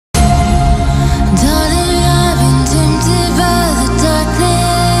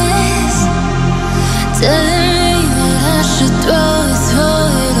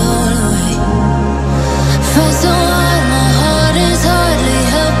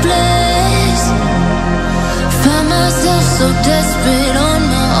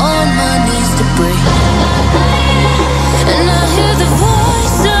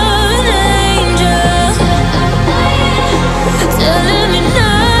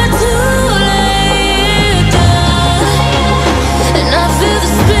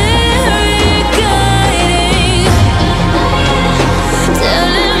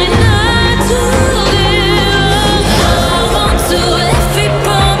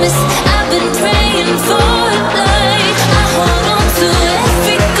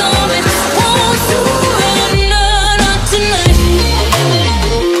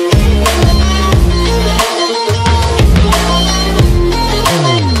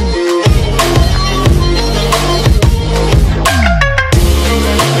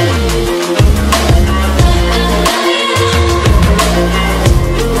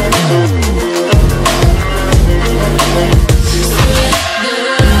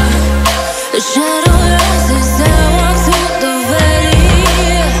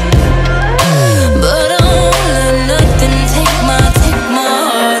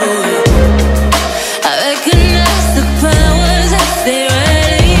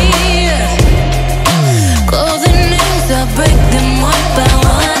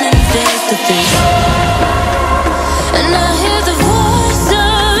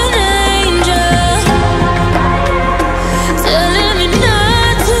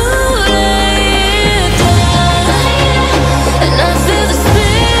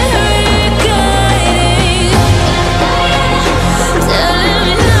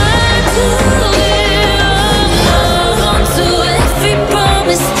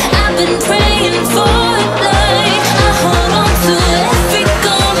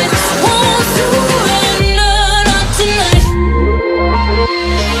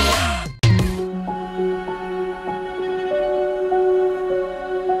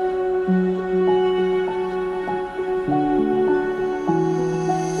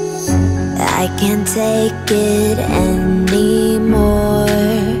can't take it anymore.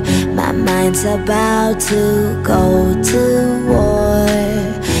 My mind's about to go to war.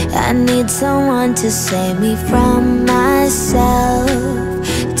 I need someone to save me from myself,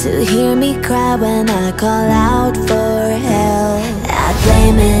 to hear me cry when I call out for help. I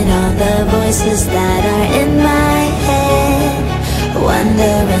blame it on the voices that are in my head,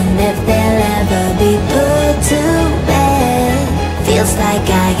 wondering if they'll ever be put to bed. Feels like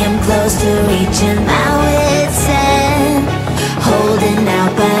I am close to reaching my wit's end, holding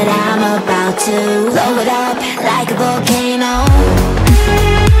out but I'm about to blow it up like a volcano.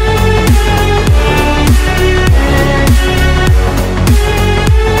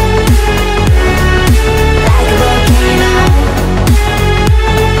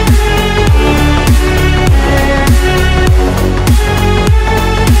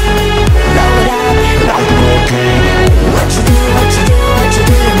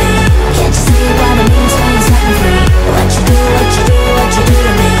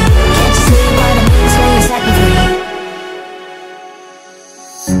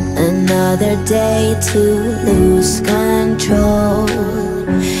 Another day to lose control.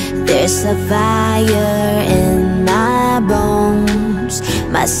 There's a fire in my bones.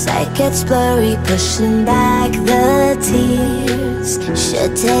 My sight gets blurry, pushing back the tears.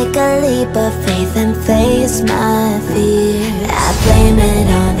 Should take a leap of faith and face my fear. I blame it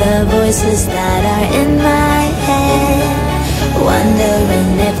on the voices that are in my head,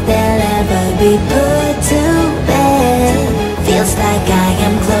 wondering if they'll ever be put to bed. Feels like I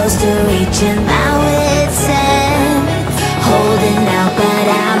am close to reaching my wit's end, holding out but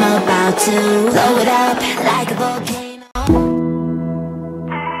I'm about to blow it up like a volcano.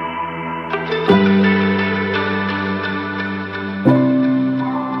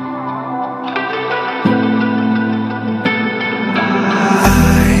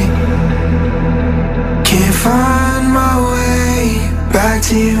 I can't find my way back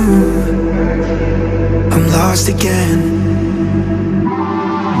to you. I'm lost again.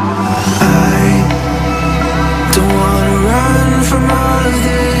 From all of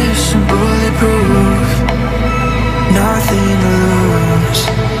this, I'm bulletproof, nothing to lose.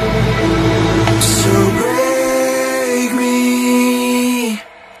 So break me,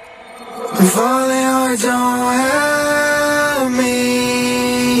 I'm falling hard, don't